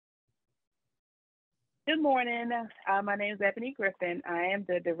Good morning. My name is Ebonie Griffin. I am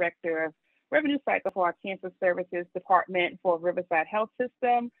the Director of Revenue Cycle for our Cancer Services Department for Riverside Health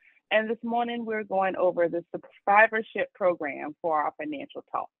System. And this morning we're going over the Survivorship program for our financial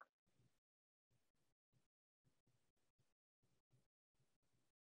talk.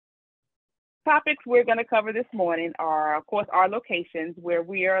 Topics we're going to cover this morning are, of course, our locations where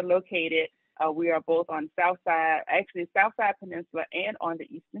we are located. We are both on Southside Peninsula and on the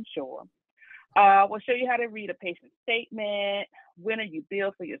Eastern Shore. We'll show you how to read a patient statement, when are you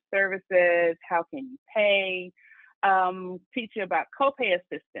billed for your services, how can you pay, teach you about copay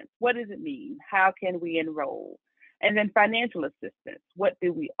assistance, what does it mean, how can we enroll, and then financial assistance, what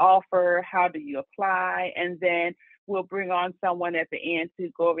do we offer, how do you apply, and then we'll bring on someone at the end to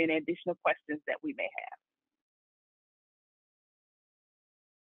go over any additional questions that we may have.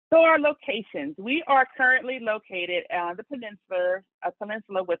 So our locations, we are currently located on the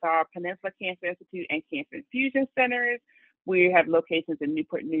peninsula with our Peninsula Cancer Institute and Cancer Infusion Centers. We have locations in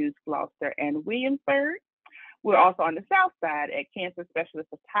Newport News, Gloucester, and Williamsburg. We're also on the south side at Cancer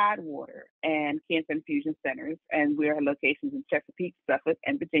Specialists of Tidewater and Cancer Infusion Centers, and we have locations in Chesapeake, Suffolk,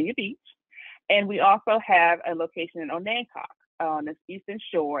 and Virginia Beach. And we also have a location in Onancock on the Eastern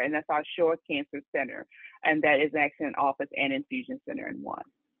Shore, and that's our Shore Cancer Center, and that is actually an office and infusion center in one.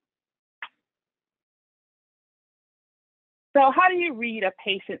 So how do you read a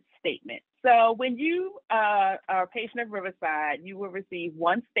patient statement? So when you are a patient of Riverside, you will receive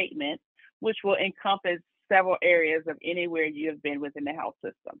one statement, which will encompass several areas of anywhere you have been within the health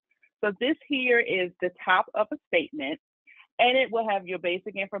system. So this here is the top of a statement, and it will have your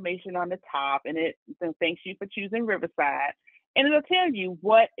basic information on the top, and it thanks you for choosing Riverside, and it'll tell you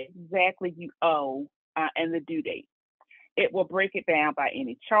what exactly you owe and the due date. It will break it down by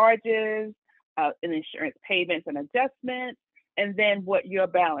any charges, and insurance payments and adjustments, and then what your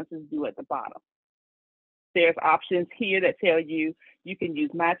balance is due at the bottom. There's options here that tell you you can use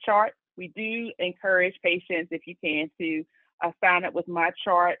My Chart. We do encourage patients, if you can, to sign up with My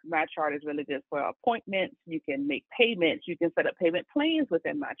Chart. My Chart is really good for appointments. You can make payments. You can set up payment plans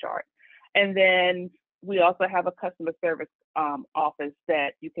within My Chart. And then we also have a customer service office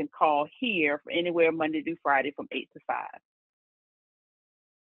that you can call here for anywhere Monday through Friday from 8 to 5.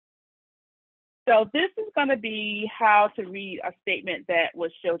 So this is going to be how to read a statement that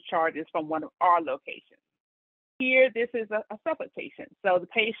will show charges from one of our locations. Here, this is a Suffolk patient. So the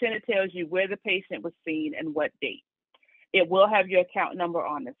patient, it tells you where the patient was seen and what date. It will have your account number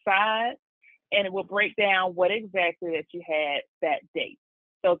on the side, and it will break down what exactly that you had that date.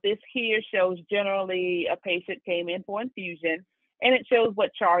 So this here shows generally a patient came in for infusion, and it shows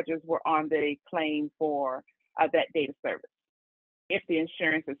what charges were on the claim for that date of service. If the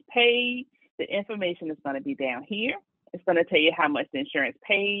insurance is paid, the information is going to be down here. It's going to tell you how much the insurance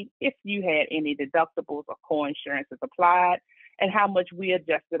paid, if you had any deductibles or co-insurances applied, and how much we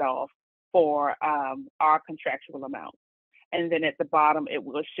adjusted off for our contractual amount. And then at the bottom, it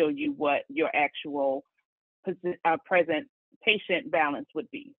will show you what your actual present patient balance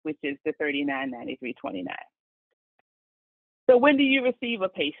would be, which is the $39.93.29. So when do you receive a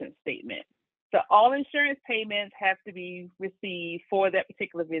patient statement? So all insurance payments have to be received for that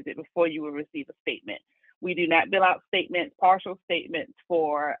particular visit before you will receive a statement. We do not bill out statements, partial statements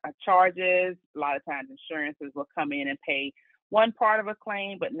for charges. A lot of times insurances will come in and pay one part of a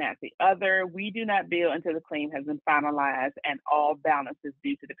claim, but not the other. We do not bill until the claim has been finalized and all balances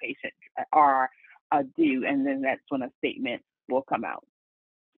due to the patient are due, and then that's when a statement will come out.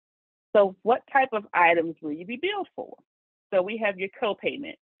 So what type of items will you be billed for? So we have your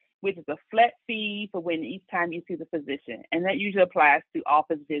copayment, which is a flat fee for when each time you see the physician. And that usually applies to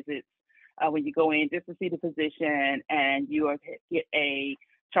office visits when you go in just to see the physician and you get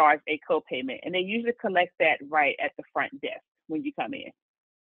charged a copayment. And they usually collect that right at the front desk when you come in.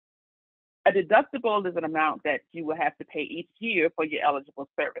 A deductible is an amount that you will have to pay each year for your eligible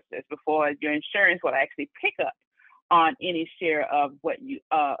services before your insurance will actually pick up on any share of what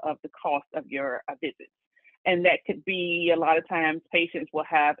of the cost of your visits. And that could be, a lot of times patients will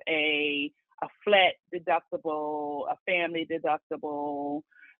have a flat deductible, a family deductible,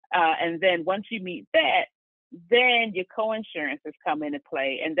 and then once you meet that, then your co-insurances come into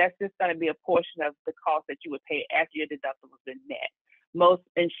play, and that's just going to be a portion of the cost that you would pay after your deductibles are net. Most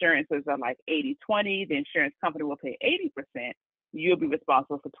insurances are like 80-20. The insurance company will pay 80%. You'll be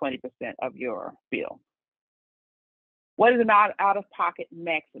responsible for 20% of your bill. What is an out-of-pocket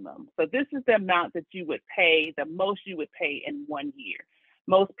maximum? So this is the amount that you would pay, the most you would pay in 1 year.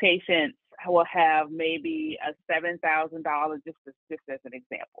 Most patients will have maybe a $7,000, just as an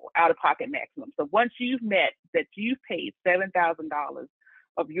example, out-of-pocket maximum. So once you've met that you've paid $7,000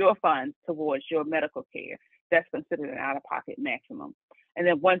 of your funds towards your medical care. That's considered an out-of-pocket maximum. And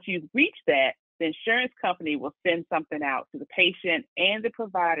then once you've reached that, the insurance company will send something out to the patient and the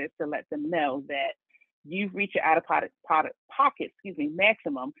providers to let them know that you've reached your out-of-pocket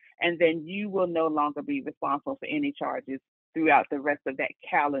maximum, and then you will no longer be responsible for any charges throughout the rest of that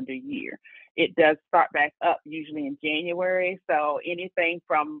calendar year. It does start back up usually in January, so anything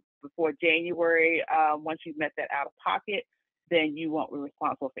from before January, once you've met that out-of-pocket, then you won't be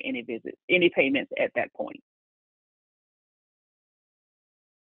responsible for any visits, any payments at that point.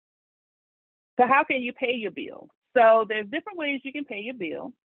 So how can you pay your bill? So there's different ways you can pay your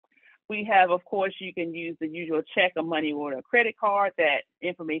bill. We have, of course, you can use the usual check, a money order, a credit card. That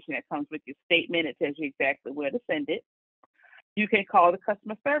information that comes with your statement, it tells you exactly where to send it. You can call the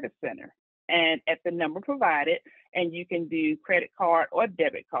customer service center and at the number provided, and you can do credit card or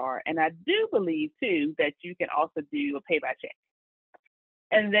debit card. And I do believe too that you can also do a pay by check.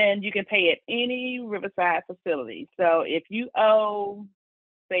 And then you can pay at any Riverside facility. So if you owe,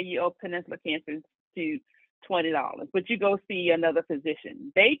 say you owe Peninsula Cancer Institute $20, but you go see another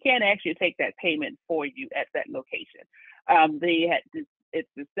physician, they can actually take that payment for you at that location. It's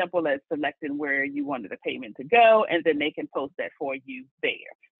as simple as selecting where you wanted the payment to go, and then they can post that for you there.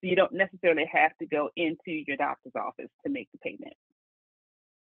 So you don't necessarily have to go into your doctor's office to make the payment.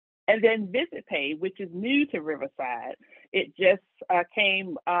 And then Visit Pay, which is new to Riverside. It just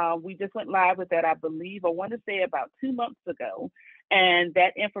came, we just went live with that, I believe, I want to say about 2 months ago. And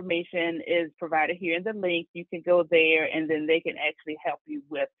that information is provided here in the link. You can go there, and then they can actually help you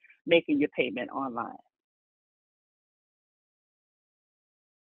with making your payment online.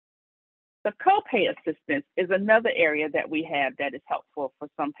 The copay assistance is another area that we have that is helpful for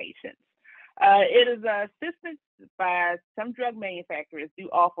some patients. It is assistance by some drug manufacturers do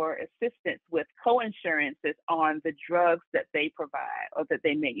offer assistance with co-insurances on the drugs that they provide or that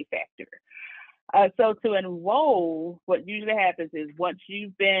they manufacture. So to enroll, what usually happens is once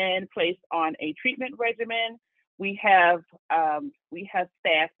you've been placed on a treatment regimen, we have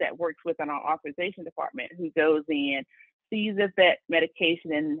staff that works within our authorization department who goes in, sees if that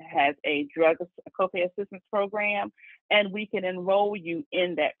medication has a drug copay assistance program, and we can enroll you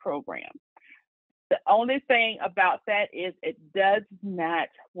in that program. The only thing about that is it does not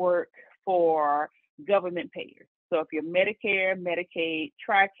work for government payers. So if you're Medicare, Medicaid,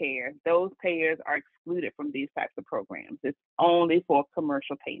 TRICARE, those payers are excluded from these types of programs. It's only for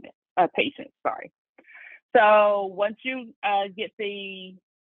commercial patients. So once you get the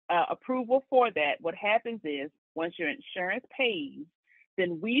approval for that, what happens is once your insurance pays,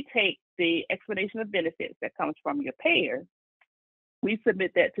 then we take the explanation of benefits that comes from your payer, we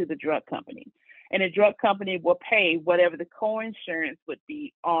submit that to the drug company. And the drug company will pay whatever the co-insurance would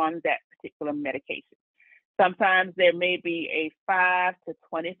be on that particular medication. Sometimes there may be a $5 to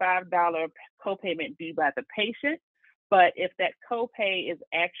 $25 copayment due by the patient, but if that copay is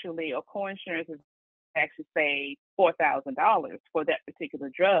actually, or co-insurance is actually say $4,000 for that particular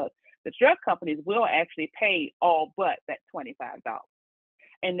drug, the drug companies will actually pay all but that $25.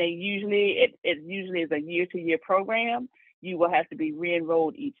 And they usually, it usually is a year-to-year program. You will have to be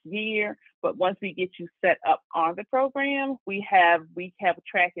re-enrolled each year, but once we get you set up on the program, we have a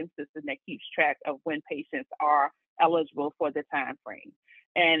tracking system that keeps track of when patients are eligible for the time frame.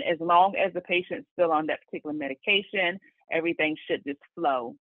 And as long as the patient's still on that particular medication, everything should just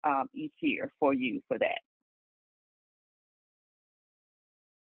flow each year for you for that.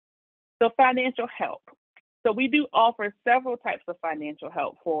 So financial help. So we do offer several types of financial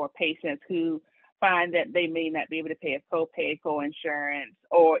help for patients who find that they may not be able to pay a copay, co-insurance,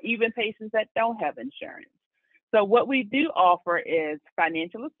 or even patients that don't have insurance. So what we do offer is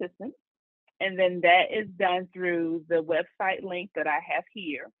financial assistance, and then that is done through the website link that I have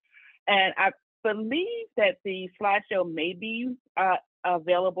here. And I believe that the slideshow may be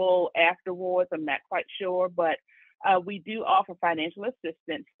available afterwards. I'm not quite sure, but we do offer financial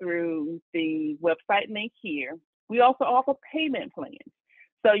assistance through the website link here. We also offer payment plans.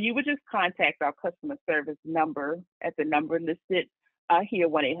 So you would just contact our customer service number at the number listed here,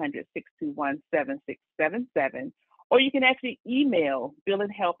 1-800-621-7677, or you can actually email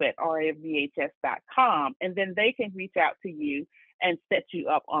billandhelp@rfvhs.com, and then they can reach out to you and set you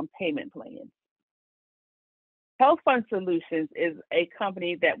up on payment plans. Health Fund Solutions is a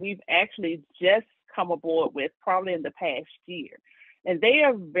company that we've actually just come aboard with probably in the past year. And they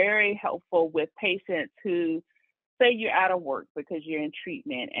are very helpful with patients who say you're out of work because you're in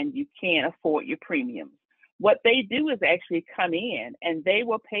treatment and you can't afford your premiums. What they do is actually come in and they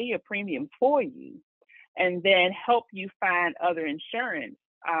will pay your premium for you and then help you find other insurance,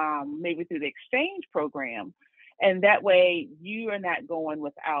 maybe through the exchange program. And that way you are not going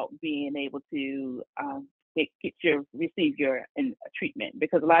without being able to receive your treatment,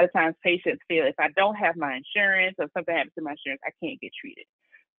 because a lot of times patients feel if I don't have my insurance or something happens to my insurance, I can't get treated.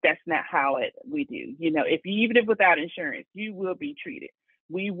 That's not how we do. You know, even if without insurance, you will be treated.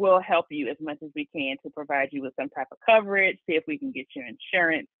 We will help you as much as we can to provide you with some type of coverage, see if we can get your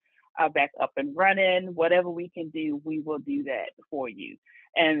insurance back up and running. Whatever we can do, we will do that for you.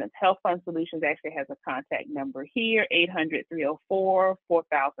 And Health Fund Solutions actually has a contact number here,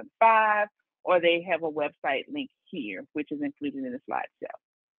 800-304-4005, or they have a website link here, which is included in the slideshow.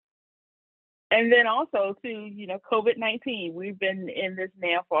 And then also too, you know, COVID-19, we've been in this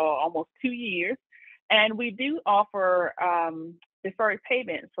now for almost 2 years, and we do offer deferred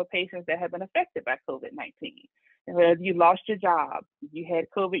payments for patients that have been affected by COVID-19. Whether you lost your job, you had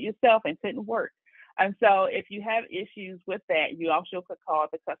COVID yourself and couldn't work. And so if you have issues with that, you also could call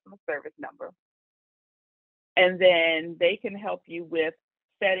the customer service number, and then they can help you with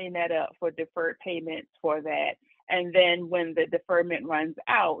setting that up for deferred payments for that. And then when the deferment runs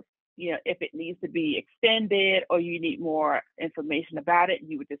out, you know, if it needs to be extended or you need more information about it,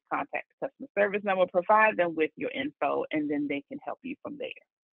 you would just contact the customer service number, provide them with your info, and then they can help you from there.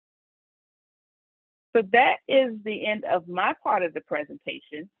 So that is the end of my part of the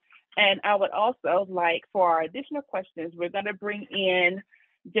presentation. And I would also like, for our additional questions, we're going to bring in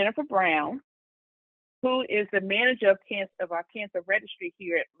Jennifer Brown, who is the manager of our cancer registry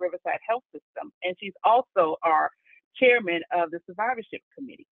here at Riverside Health System. And she's also our chairman of the Survivorship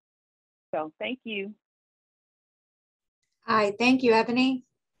Committee. So thank you. Hi, thank you, Ebonie.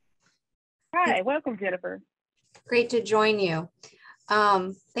 Hi, welcome, Jennifer. Great to join you.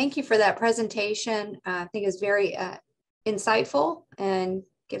 Thank you for that presentation. I think it's very insightful and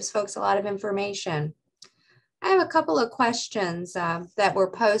gives folks a lot of information. I have a couple of questions that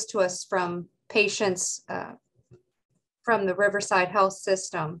were posed to us from patients from the Riverside Health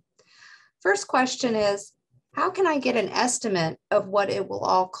System. First question is, how can I get an estimate of what it will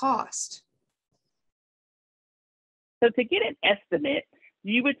all cost? So to get an estimate,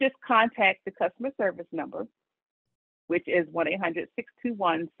 you would just contact the customer service number, which is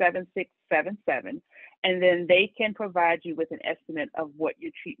 1-800-621-7677. And then they can provide you with an estimate of what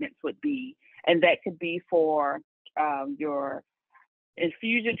your treatments would be. And that could be for your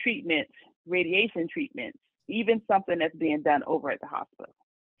infusion treatments, radiation treatments, even something that's being done over at the hospital.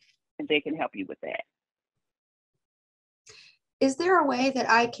 And they can help you with that. Is there a way that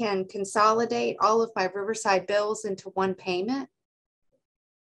I can consolidate all of my Riverside bills into one payment?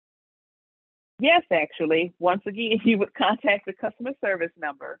 Yes, actually. Once again, you would contact the customer service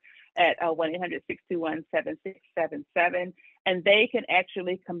number at 1-800-621-7677, and they can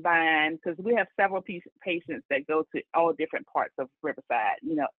actually combine, because we have several patients that go to all different parts of Riverside.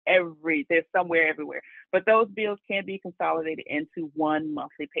 You know, there's somewhere everywhere, but those bills can be consolidated into one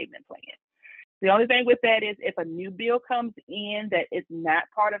monthly payment plan. The only thing with that is if a new bill comes in that is not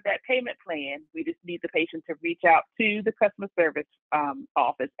part of that payment plan, we just need the patient to reach out to the customer service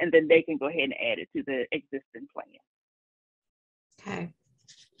office, and then they can go ahead and add it to the existing plan. Okay.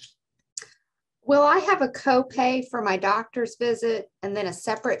 Will I have a copay for my doctor's visit and then a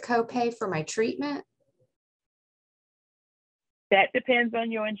separate copay for my treatment? That depends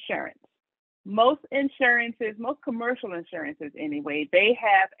on your insurance. Most insurances, most commercial insurances anyway, they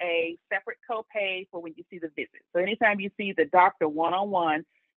have a separate copay for when you see the visit. So anytime you see the doctor one-on-one,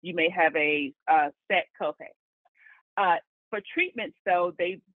 you may have a set copay. For treatments though,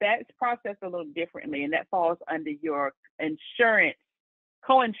 that's processed a little differently, and that falls under your insurance,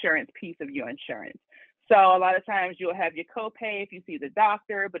 co-insurance piece of your insurance. So a lot of times you'll have your copay if you see the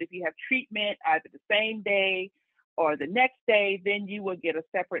doctor, but if you have treatment either the same day or the next day, then you will get a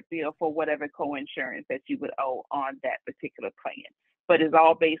separate bill for whatever co-insurance that you would owe on that particular plan. But it's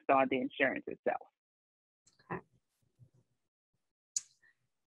all based on the insurance itself. Okay.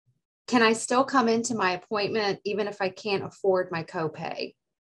 Can I still come into my appointment even if I can't afford my copay?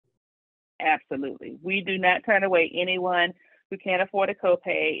 Absolutely. We do not turn away anyone who can't afford a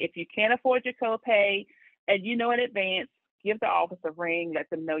copay. If you can't afford your copay and you know in advance, give the office a ring, let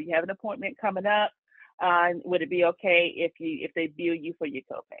them know you have an appointment coming up. Would it be okay if they bill you for your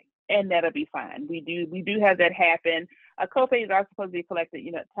copay? And that'll be fine. We do have that happen. Copays are supposed to be collected,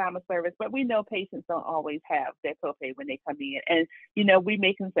 you know, at time of service, but we know patients don't always have their copay when they come in. And, you know, we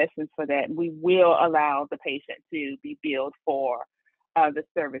make concessions for that. And we will allow the patient to be billed for the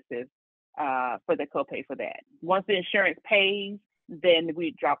services for the copay for that. Once the insurance pays, then we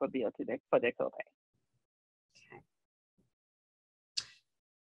drop a bill for their copay.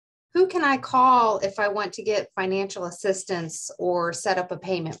 Who can I call if I want to get financial assistance or set up a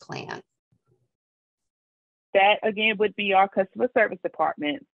payment plan? That again would be our customer service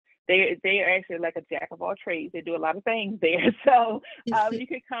department. They are actually like a jack of all trades. They do a lot of things there. So you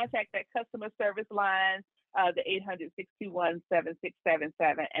could contact that customer service line, the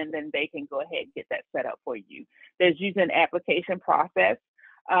 800-621-7677, and then they can go ahead and get that set up for you. There's usually an application process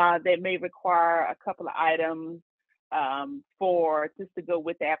that may require a couple of items for just to go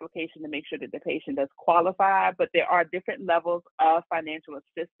with the application to make sure that the patient does qualify, but there are different levels of financial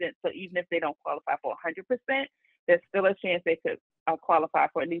assistance. So even if they don't qualify for 100%, there's still a chance they could qualify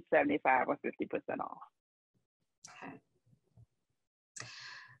for at least 75 or 50% off. Okay.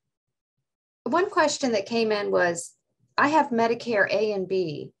 One question that came in was, I have Medicare A and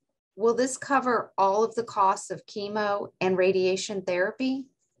B. Will this cover all of the costs of chemo and radiation therapy?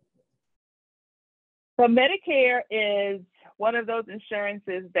 So Medicare is one of those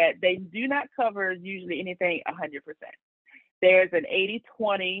insurances that they do not cover usually anything 100%. There's an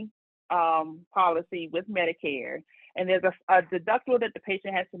 80-20 policy with Medicare, and there's a deductible that the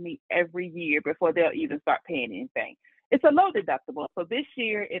patient has to meet every year before they'll even start paying anything. It's a low deductible. So this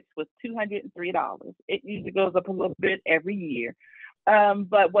year it was $203. It usually goes up a little bit every year.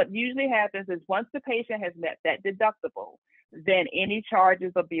 But what usually happens is once the patient has met that deductible, then any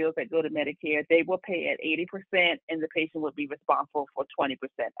charges or bills that go to Medicare, they will pay at 80%, and the patient will be responsible for 20%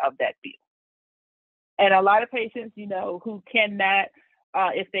 of that bill. And a lot of patients, you know, who cannot,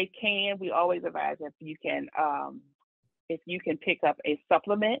 if they can, we always advise if you can pick up a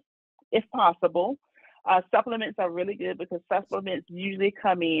supplement, if possible. Supplements are really good because supplements usually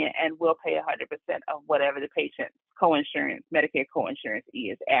come in and will pay 100% of whatever the patient's coinsurance, Medicare coinsurance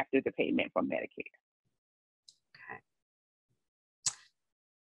is after the payment from Medicare.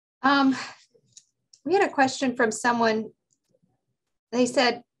 We had a question from someone. They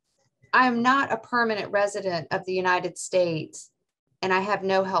said, I'm not a permanent resident of the United States and I have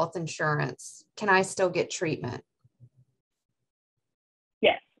no health insurance. Can I still get treatment?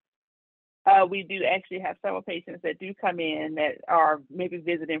 Yes. We do actually have several patients that do come in that are maybe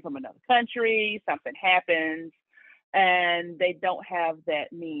visiting from another country, something happens, and they don't have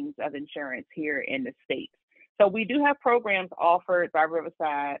that means of insurance here in the States. So we do have programs offered by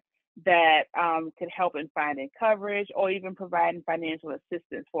Riverside that can help in finding coverage or even providing financial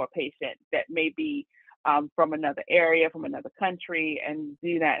assistance for a patient that may be from another area, from another country, and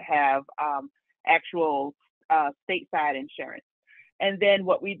do not have actual stateside insurance. And then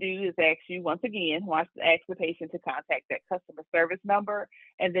what we do is ask you, once again, ask the patient to contact that customer service number,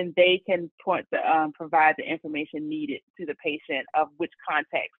 and then they can provide the information needed to the patient of which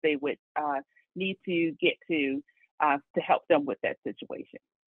contacts they would need to get to help them with that situation.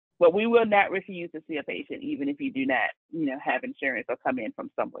 But we will not refuse to see a patient, even if you do not, have insurance or come in from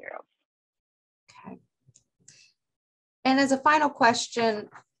somewhere else. Okay. And as a final question,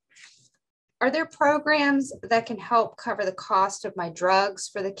 are there programs that can help cover the cost of my drugs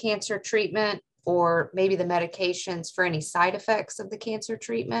for the cancer treatment, or maybe the medications for any side effects of the cancer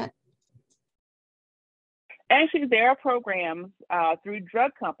treatment? Actually, there are programs through drug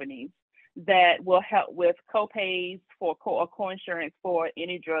companies that will help with co-pays for coinsurance for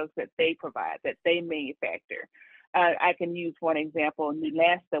any drugs that they provide, that they manufacture. I can use one example,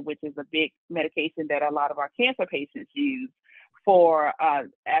 Neulasta, which is a big medication that a lot of our cancer patients use for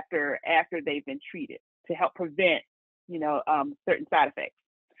after they've been treated to help prevent, certain side effects.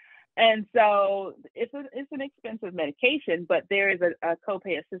 And so it's an expensive medication, but there is a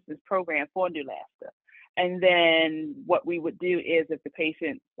copay assistance program for Neulasta. And then what we would do is if the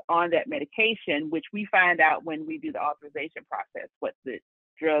patient's on that medication, which we find out when we do the authorization process, what the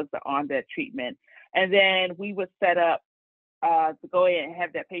drugs are on that treatment, and then we would set up to go ahead and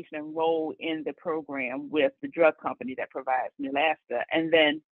have that patient enroll in the program with the drug company that provides Neulasta, and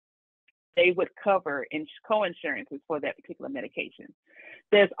then they would cover co-insurances for that particular medication.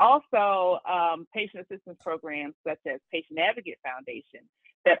 There's also patient assistance programs such as Patient Advocate Foundation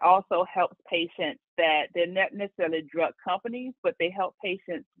that also helps patients that they're not necessarily drug companies, but they help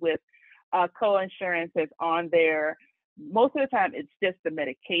patients with co-insurances on their, most of the time it's just the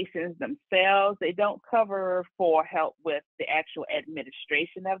medications themselves. They don't cover for help with the actual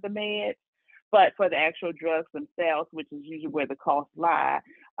administration of the meds, but for the actual drugs themselves, which is usually where the costs lie,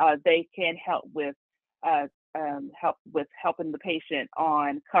 they can help with helping the patient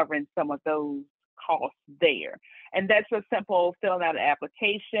on covering some of those costs there. And that's a simple filling out an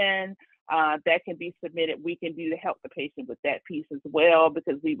application that can be submitted. We can do to help the patient with that piece as well,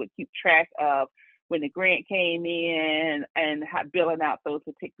 because we would keep track of when the grant came in and billing out those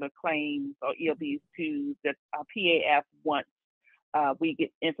particular claims or ELBs to the PAF once we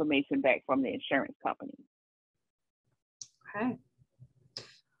get information back from the insurance company. Okay.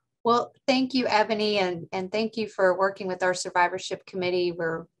 Well, thank you, Ebonie, and thank you for working with our survivorship committee.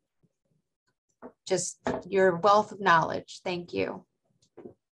 We're just your wealth of knowledge. Thank you.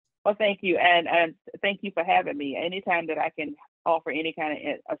 Well, thank you. And thank you for having me. Anytime that I can offer any kind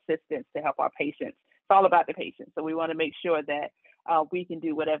of assistance to help our patients, it's all about the patient. So we want to make sure that we can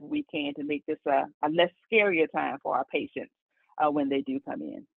do whatever we can to make this a less scarier time for our patients when they do come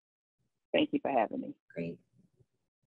in. Thank you for having me. Great.